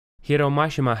Hiro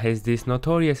Mashima has this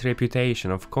notorious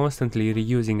reputation of constantly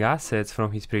reusing assets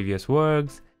from his previous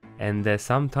works and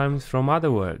sometimes from other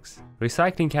works.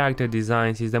 Recycling character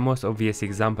designs is the most obvious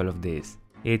example of this.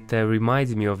 It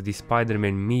reminds me of the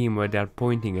Spider-Man meme where they are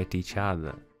pointing at each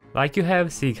other. Like you have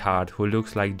Sighart who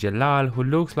looks like Jalal who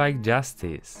looks like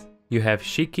Justice. You have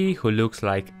Shiki who looks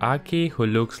like Aki, who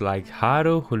looks like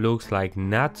Haru, who looks like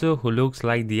Natsu, who looks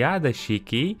like the other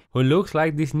Shiki, who looks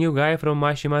like this new guy from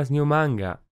Mashima's new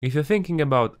manga. If you're thinking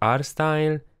about art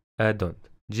style, don't.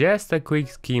 Just a quick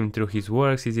skim through his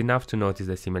works is enough to notice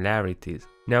the similarities.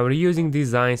 Now, reusing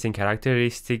designs and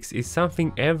characteristics is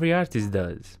something every artist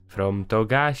does. From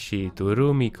Togashi to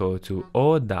Rumiko to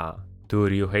Oda to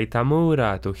Ryuhei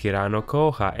Tamura to Hirano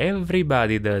Koha,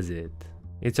 everybody does it.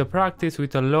 It's a practice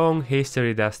with a long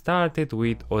history that started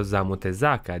with Osamu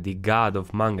Tezuka, the god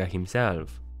of manga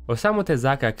himself. Osamu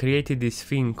Tezuka created this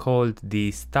thing called the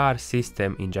star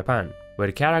system in Japan,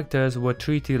 where characters were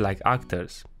treated like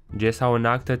actors. Just how an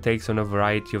actor takes on a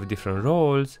variety of different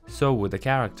roles, so would a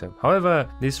character. However,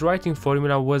 this writing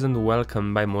formula wasn't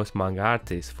welcomed by most manga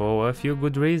artists for a few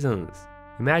good reasons.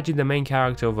 Imagine the main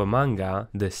character of a manga,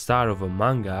 the star of a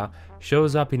manga,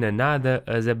 shows up in another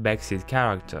as a backseat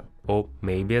character, or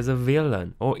maybe as a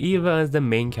villain, or even as the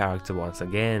main character once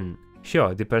again.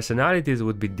 Sure, the personalities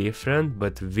would be different,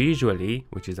 but visually,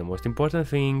 which is the most important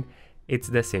thing, it's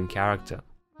the same character.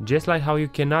 Just like how you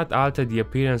cannot alter the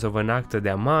appearance of an actor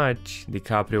that much,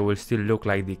 DiCaprio will still look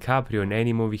like DiCaprio in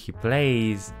any movie he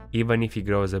plays, even if he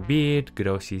grows a beard,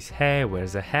 grows his hair,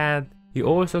 wears a hat. You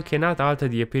also cannot alter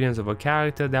the appearance of a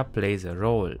character that plays a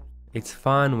role. It's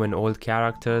fun when old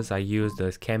characters are used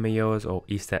as cameos or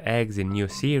Easter eggs in new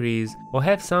series, or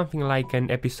have something like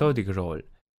an episodic role.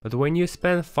 But when you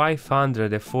spend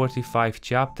 545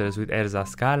 chapters with Erza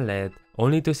Scarlet,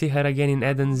 only to see her again in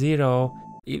Eden Zero,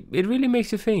 it really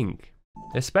makes you think.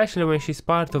 Especially when she's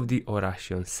part of the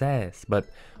Oration Says. But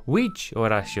which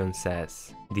Oration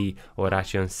Says? The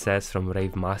Oration Says from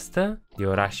Rave Master? The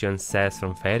Oration Says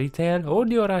from Fairy Tail? Or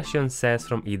the Oration Says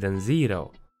from Eden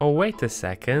Zero? Oh, wait a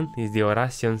second, is the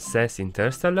Oration Says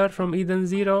Interstellar from Eden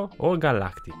Zero or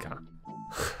Galactica?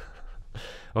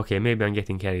 Okay, maybe I'm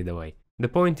getting carried away. The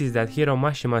point is that Hiro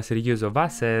Mashima's reuse of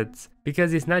assets,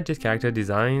 because it's not just character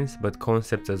designs, but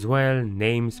concepts as well,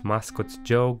 names, mascots,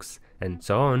 jokes, and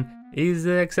so on, is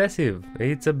excessive.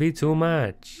 It's a bit too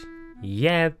much.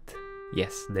 Yet,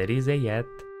 yes, there is a yet,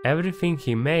 everything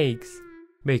he makes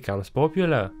becomes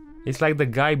popular. It's like the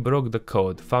guy broke the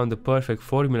code, found the perfect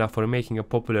formula for making a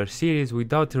popular series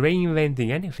without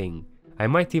reinventing anything. I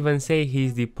might even say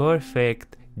he's the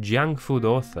perfect junk food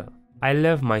author. I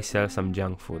love myself some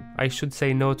junk food. I should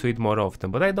say no to it more often,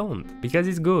 but I don't, because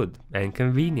it's good and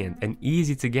convenient and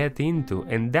easy to get into,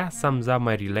 and that sums up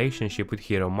my relationship with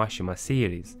Hiro Mashima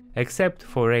series. Except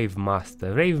for Rave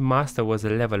Master. Rave Master was a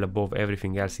level above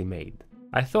everything else he made.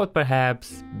 I thought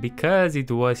perhaps because it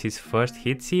was his first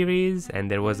hit series and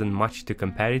there wasn't much to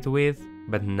compare it with,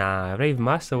 but nah, Rave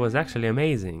Master was actually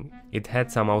amazing. It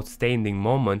had some outstanding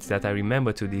moments that I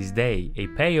remember to this day, a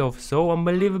payoff so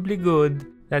unbelievably good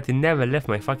that it never left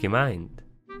my fucking mind.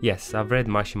 Yes, I've read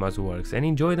Mashima's works and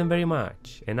enjoyed them very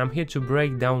much, and I'm here to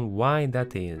break down why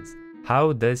that is.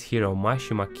 How does Hiro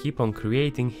Mashima keep on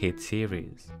creating hit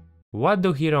series? What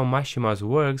do Hiro Mashima's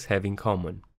works have in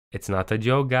common? It's not a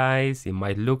joke, guys. It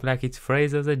might look like it's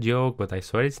phrased as a joke, but I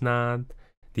swear it's not.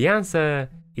 The answer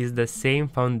is the same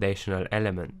foundational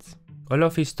elements. All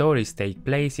of his stories take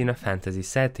place in a fantasy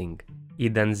setting.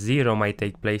 Eden Zero might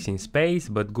take place in space,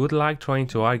 but good luck trying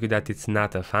to argue that it's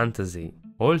not a fantasy.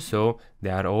 Also, they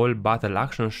are all battle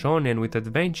action shonen with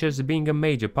adventures being a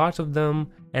major part of them,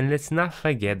 and let's not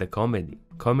forget the comedy.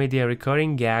 Comedy and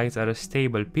recurring gags are a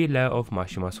stable pillar of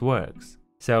Mashima's works.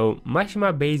 So,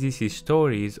 Mashima bases his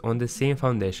stories on the same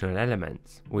foundational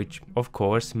elements, which of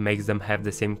course makes them have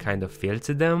the same kind of feel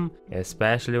to them,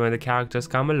 especially when the characters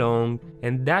come along,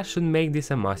 and that should make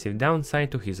this a massive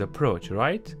downside to his approach,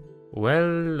 right?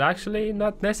 Well, actually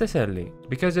not necessarily,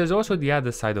 because there's also the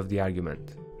other side of the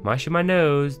argument. Mashima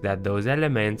knows that those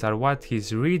elements are what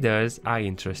his readers are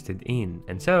interested in,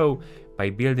 and so, by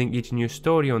building each new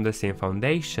story on the same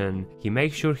foundation, he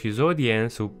makes sure his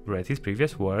audience who read his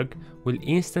previous work will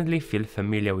instantly feel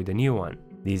familiar with the new one.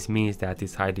 This means that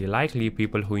it's highly likely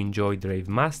people who enjoyed Rave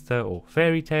Master or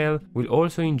Fairy Tail will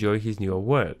also enjoy his newer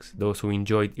works. Those who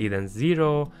enjoyed Eden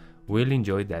Zero will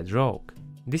enjoy Dead Rock.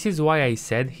 This is why I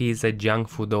said he is a junk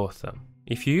food author.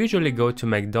 If you usually go to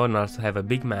McDonald's to have a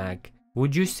Big Mac,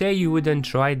 would you say you wouldn't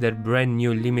try their brand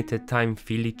new limited time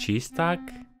Philly cheese stack?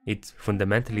 It's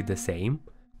fundamentally the same.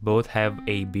 Both have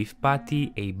a beef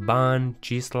patty, a bun,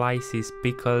 cheese slices,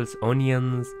 pickles,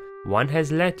 onions. One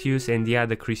has lettuce and the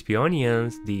other crispy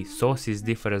onions, the sauces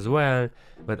differ as well,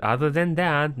 but other than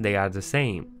that, they are the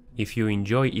same. If you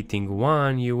enjoy eating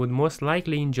one, you would most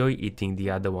likely enjoy eating the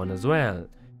other one as well.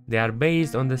 They are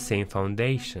based on the same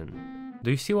foundation. Do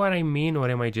you see what I mean, or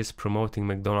am I just promoting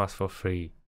McDonald's for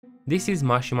free? This is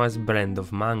Mashima's brand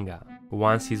of manga.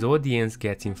 Once his audience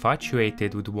gets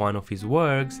infatuated with one of his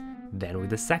works, then with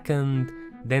the second,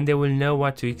 then they will know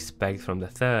what to expect from the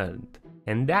third.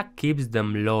 And that keeps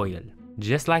them loyal.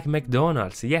 Just like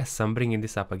McDonald's, yes, I'm bringing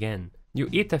this up again. You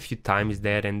eat a few times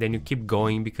there and then you keep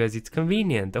going because it's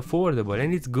convenient, affordable,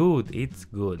 and it's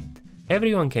good.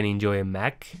 Everyone can enjoy a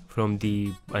Mac, from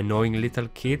the annoying little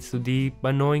kids to the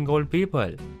annoying old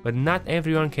people. But not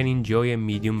everyone can enjoy a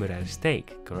medium rare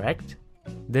steak, correct?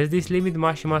 Does this limit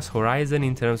Mashima's horizon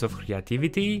in terms of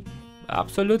creativity?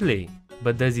 Absolutely.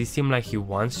 But does he seem like he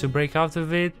wants to break out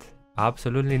of it?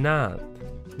 Absolutely not.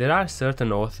 There are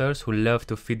certain authors who love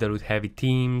to fiddle with heavy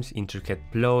themes, intricate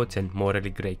plots, and morally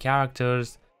grey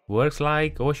characters. Works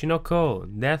like Oshinoko,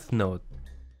 Death Note,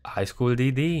 High School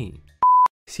DD.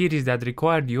 Series that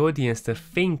require the audience to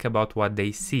think about what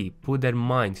they see, put their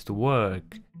minds to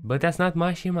work. But that's not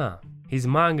Mashima. His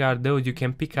manga are those you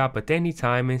can pick up at any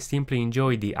time and simply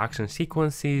enjoy the action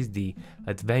sequences, the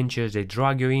adventures they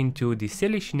drag you into, the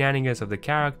silly shenanigans of the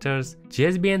characters.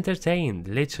 Just be entertained,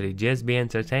 literally just be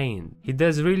entertained. He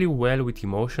does really well with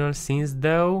emotional scenes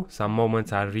though. Some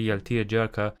moments are real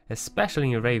tearjerker,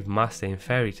 especially in Rave Master and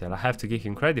Fairy Tail. I have to give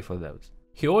him credit for those.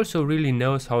 He also really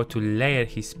knows how to layer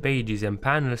his pages and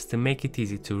panels to make it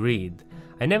easy to read.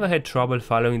 I never had trouble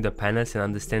following the panels and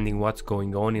understanding what's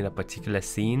going on in a particular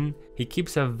scene. He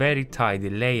keeps a very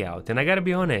tidy layout, and I gotta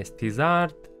be honest, his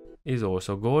art is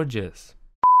also gorgeous.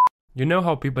 You know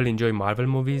how people enjoy Marvel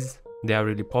movies? They are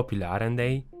really popular, aren't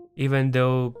they? Even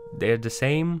though they're the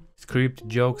same, script,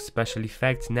 jokes, special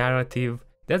effects, narrative,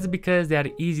 that's because they are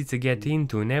easy to get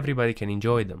into and everybody can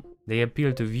enjoy them. They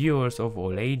appeal to viewers of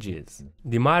all ages.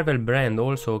 The Marvel brand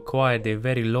also acquired a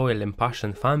very loyal and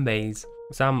passionate fanbase.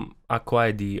 Some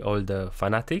acquire the older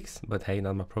fanatics, but hey,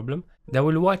 not my problem. They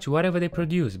will watch whatever they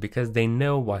produce because they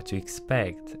know what to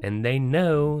expect and they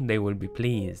know they will be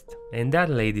pleased. And that,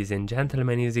 ladies and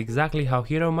gentlemen, is exactly how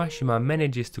Hiro Mashima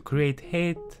manages to create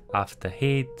hit after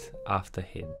hit after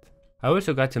hit. I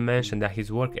also got to mention that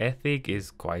his work ethic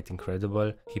is quite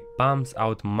incredible. He pumps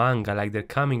out manga like they're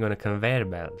coming on a conveyor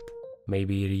belt.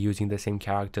 Maybe reusing the same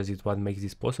characters is what makes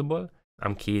this possible?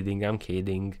 I'm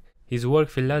kidding. His work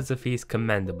philosophy is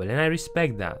commendable and I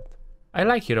respect that. I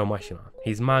like Hiro Mashima.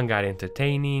 His manga are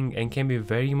entertaining and can be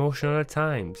very emotional at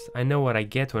times. I know what I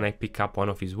get when I pick up one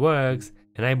of his works,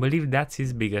 and I believe that's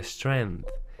his biggest strength,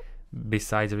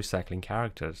 besides recycling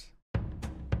characters.